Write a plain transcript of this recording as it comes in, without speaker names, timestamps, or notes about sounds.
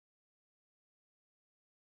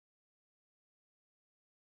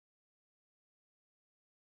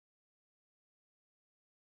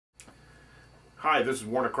Hi, this is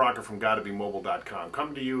Warner Crocker from GottaBeMobile.com,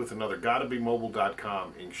 coming to you with another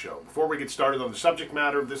GottaBeMobile.com Ink Show. Before we get started on the subject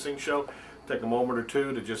matter of this Ink Show, take a moment or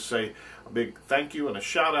two to just say a big thank you and a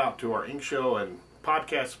shout out to our Ink Show and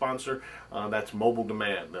podcast sponsor, that's Mobile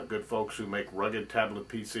Demand. They're good folks who make rugged tablet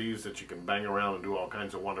PCs that you can bang around and do all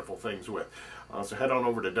kinds of wonderful things with. So head on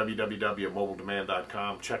over to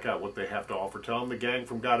www.mobiledemand.com, check out what they have to offer. Tell them the gang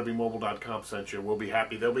from GottaBeMobile.com sent you. We'll be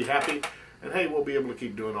happy, they'll be happy, and hey, we'll be able to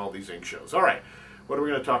keep doing all these Ink Shows. All right, what are we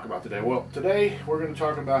going to talk about today? Well, today we're going to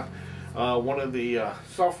talk about one of the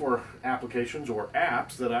software applications or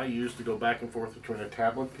apps that I use to go back and forth between a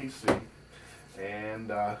tablet PC and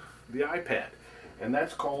the iPad. And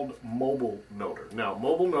that's called MobileNoter. Now,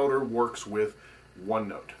 MobileNoter works with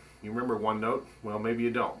OneNote. You remember OneNote? Well, maybe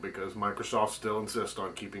you don't, because Microsoft still insists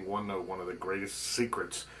on keeping OneNote one of the greatest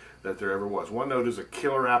secrets that there ever was. OneNote is a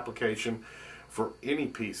killer application for any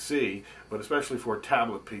PC, but especially for a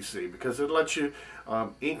tablet PC, because it lets you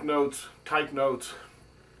ink notes, type notes,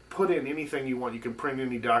 put in anything you want. You can print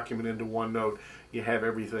any document into OneNote. You have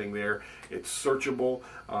everything there. It's searchable.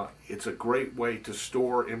 It's a great way to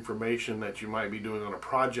store information that you might be doing on a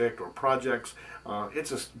project or projects.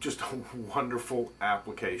 It's just a wonderful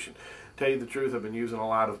application. Tell you the truth, I've been using a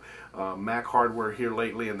lot of Mac hardware here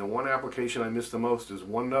lately, and the one application I miss the most is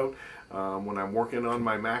OneNote. When I'm working on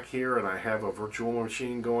my Mac here and I have a virtual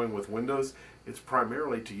machine going with Windows, it's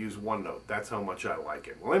primarily to use OneNote. That's how much I like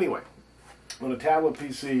it. Well, anyway, on a tablet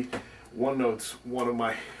PC, OneNote's one of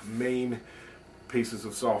my main pieces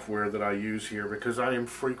of software that I use here, because I am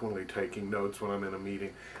frequently taking notes when I'm in a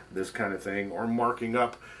meeting, this kind of thing, or marking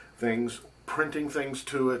up things, printing things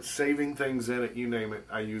to it, saving things in it, you name it.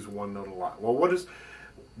 I use OneNote a lot. Well, what is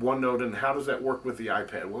OneNote and how does that work with the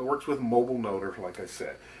iPad? Well, it works with MobileNoter, like I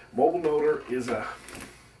said. MobileNoter is a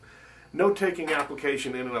note-taking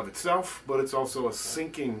application in and of itself, but it's also a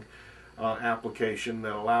syncing application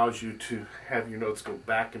that allows you to have your notes go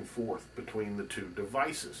back and forth between the two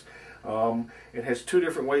devices. It has two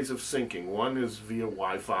different ways of syncing. One is via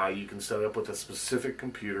Wi-Fi. You can set it up with a specific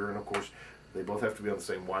computer, and of course they both have to be on the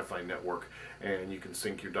same Wi-Fi network, and you can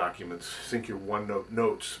sync your documents, sync your OneNote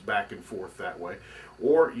notes back and forth that way.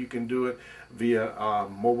 Or you can do it via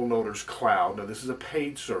MobileNoter's cloud. Now, this is a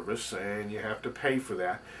paid service, and you have to pay for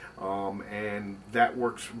that. And that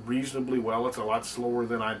works reasonably well. It's a lot slower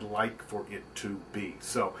than I'd like for it to be.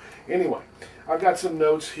 So anyway, I've got some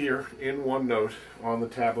notes here in OneNote on the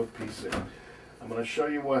tablet PC. I'm going to show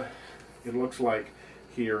you what it looks like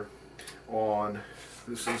here on,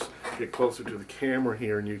 this is, get closer to the camera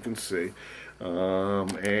here and you can see.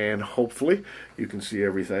 And hopefully you can see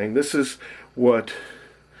everything. This is what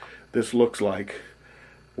this looks like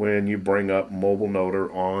when you bring up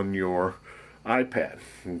MobileNoter on your iPad.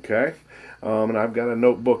 Okay, and I've got a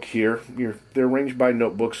notebook here. They're arranged by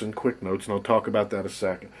notebooks and quick notes, and I'll talk about that in a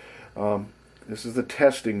second. This is the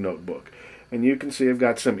testing notebook, and you can see I've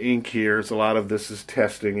got some ink here. It's a lot of this is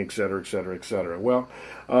testing, etc., etc., etc. Well,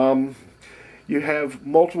 you have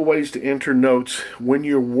multiple ways to enter notes when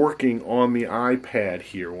you're working on the iPad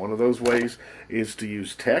here. One of those ways is to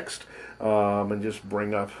use text and just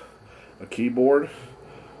bring up a keyboard.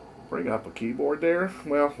 Bring up a keyboard there.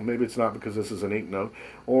 Well, maybe it's not because this is an ink note.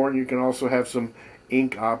 Or you can also have some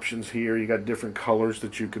ink options here. You got different colors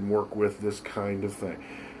that you can work with, this kind of thing.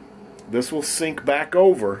 This will sync back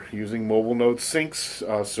over using MobileNote Sync's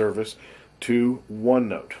service to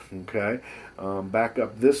OneNote. Okay, back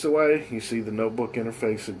up this way, you see the notebook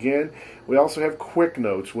interface again. We also have quick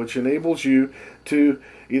notes, which enables you to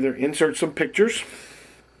either insert some pictures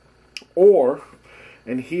or,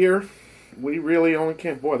 and here we really only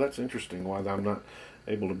can, boy, that's interesting why I'm not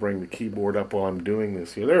able to bring the keyboard up while I'm doing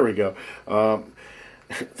this here. There we go.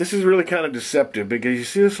 This is really kind of deceptive because you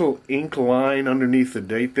see this little ink line underneath the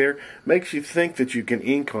date there? Makes you think that you can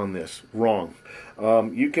ink on this. Wrong.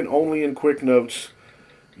 You can only in quick notes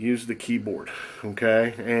use the keyboard.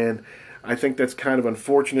 Okay? And I think that's kind of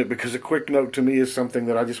unfortunate because a quick note to me is something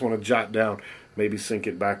that I just want to jot down. Maybe sync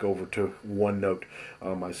it back over to OneNote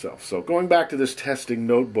myself. So going back to this testing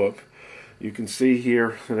notebook, you can see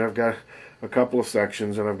here that I've got a couple of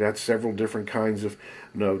sections and I've got several different kinds of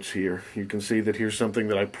notes here. You can see that here's something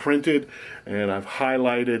that I printed and I've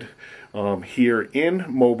highlighted here in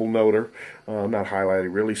MobileNoter. Not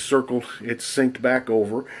highlighted, really circled. It's synced back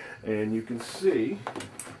over, and you can see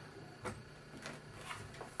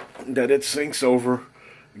that it syncs over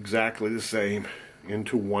exactly the same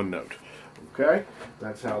into OneNote. Okay,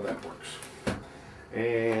 that's how that works.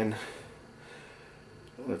 And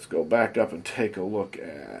let's go back up and take a look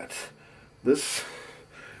at this.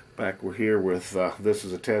 Back we're here with this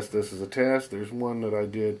is a test, this is a test. There's one that I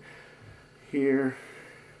did here.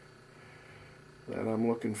 that I'm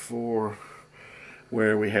looking for,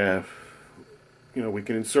 where we have, we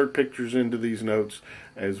can insert pictures into these notes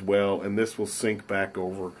as well, and this will sync back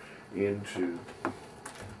over into,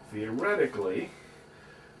 theoretically,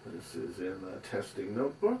 this is in a testing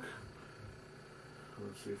notebook.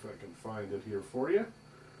 Let's see if I can find it here for you.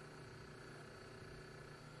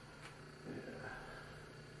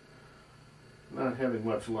 Not having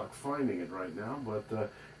much luck finding it right now, but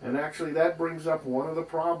and actually that brings up one of the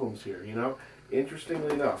problems here.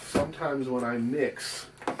 Interestingly enough, sometimes when I mix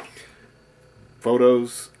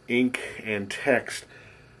photos, ink, and text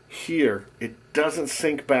here, it doesn't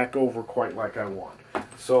sync back over quite like I want.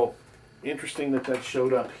 So interesting that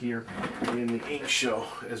showed up here in the Ink Show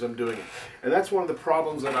as I'm doing it. And that's one of the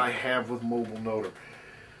problems that I have with MobileNoter.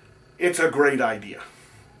 It's a great idea.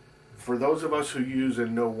 For those of us who use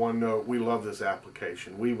and know OneNote, we love this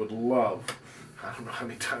application. We would love, I don't know how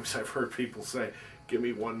many times I've heard people say, give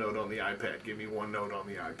me OneNote on the iPad, give me OneNote on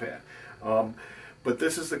the iPad. But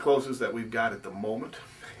this is the closest that we've got at the moment.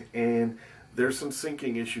 And there's some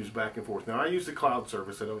syncing issues back and forth. Now, I use the cloud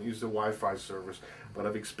service. I don't use the Wi-Fi service, but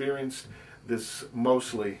I've experienced this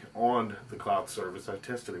mostly on the cloud service. I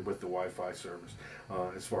tested it with the Wi-Fi service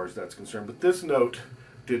as far as that's concerned. But this note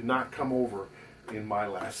did not come over in my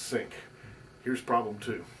last sync. Here's problem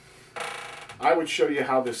 2. I would show you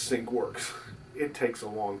how this sync works. It takes a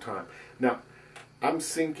long time. Now, I'm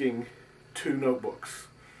syncing 2 notebooks.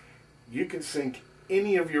 You can sync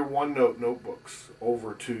any of your OneNote notebooks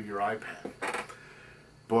over to your iPad.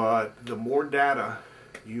 But the more data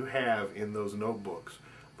you have in those notebooks,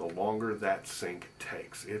 the longer that sync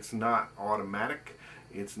takes. It's not automatic,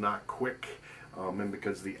 it's not quick, and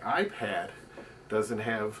because the iPad doesn't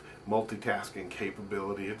have multitasking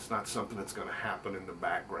capability, it's not something that's going to happen in the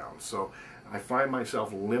background. So I find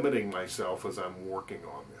myself limiting myself as I'm working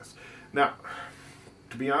on this. Now,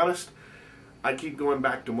 to be honest, I keep going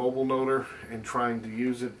back to MobileNoter and trying to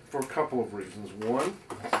use it for a couple of reasons. One,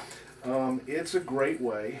 it's a great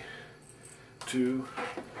way to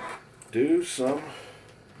do some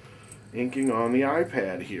inking on the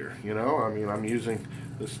iPad here. I'm using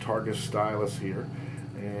this Targus stylus here,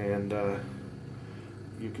 and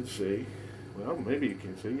you can see, well, maybe you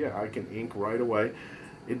can see, yeah, I can ink right away.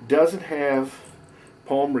 It doesn't have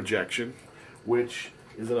palm rejection, which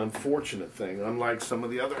is an unfortunate thing, unlike some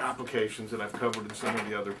of the other applications that I've covered in some of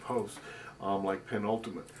the other posts, like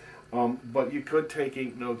Penultimate. But you could take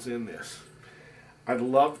ink notes in this. I'd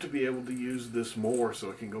love to be able to use this more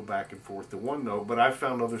so it can go back and forth to OneNote, but I've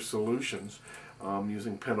found other solutions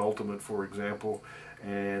using Penultimate, for example,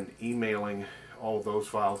 and emailing all of those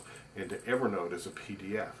files into Evernote as a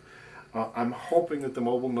PDF. I'm hoping that the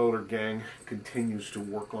MobileNoter gang continues to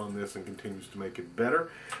work on this and continues to make it better.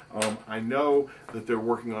 I know that they're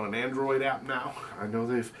working on an Android app now. I know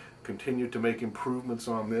they've continued to make improvements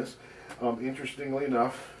on this. Interestingly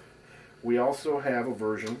enough, we also have a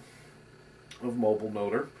version of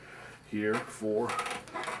MobileNoter here for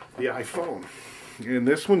the iPhone. And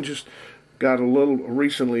this one just got a little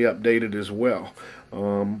recently updated as well.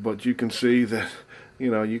 But you can see that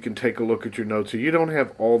you can take a look at your notes. So you don't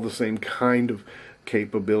have all the same kind of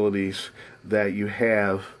capabilities that you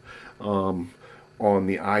have on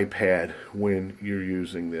the iPad when you're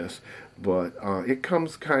using this. But it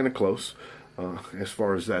comes kind of close as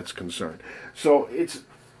far as that's concerned. So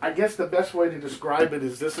I guess the best way to describe it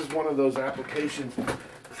is this is one of those applications that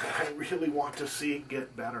I really want to see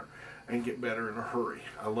get better and get better in a hurry.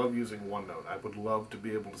 I love using OneNote. I would love to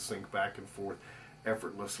be able to sync back and forth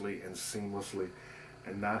effortlessly and seamlessly,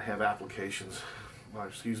 and not have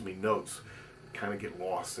notes kind of get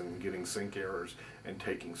lost and getting sync errors and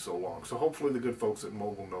taking so long. So hopefully the good folks at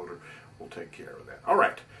MobileNoter will take care of that. All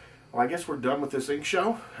right. Well, I guess we're done with this Ink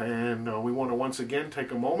Show, and we want to once again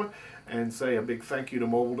take a moment and say a big thank you to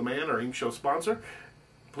Mobile Demand, our Ink Show sponsor.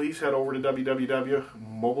 Please head over to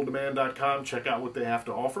www.mobiledemand.com, check out what they have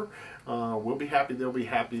to offer. We'll be happy, they'll be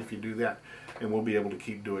happy if you do that, and we'll be able to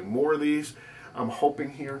keep doing more of these. I'm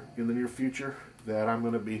hoping here in the near future that I'm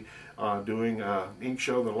going to be doing an ink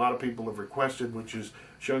show that a lot of people have requested, which is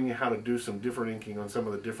showing you how to do some different inking on some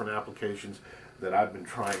of the different applications that I've been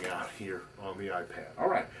trying out here on the iPad. All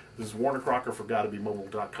right, this is Warner Crocker for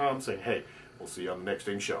GottaBeMobile.com saying, hey, we'll see you on the next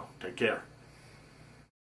ink show. Take care.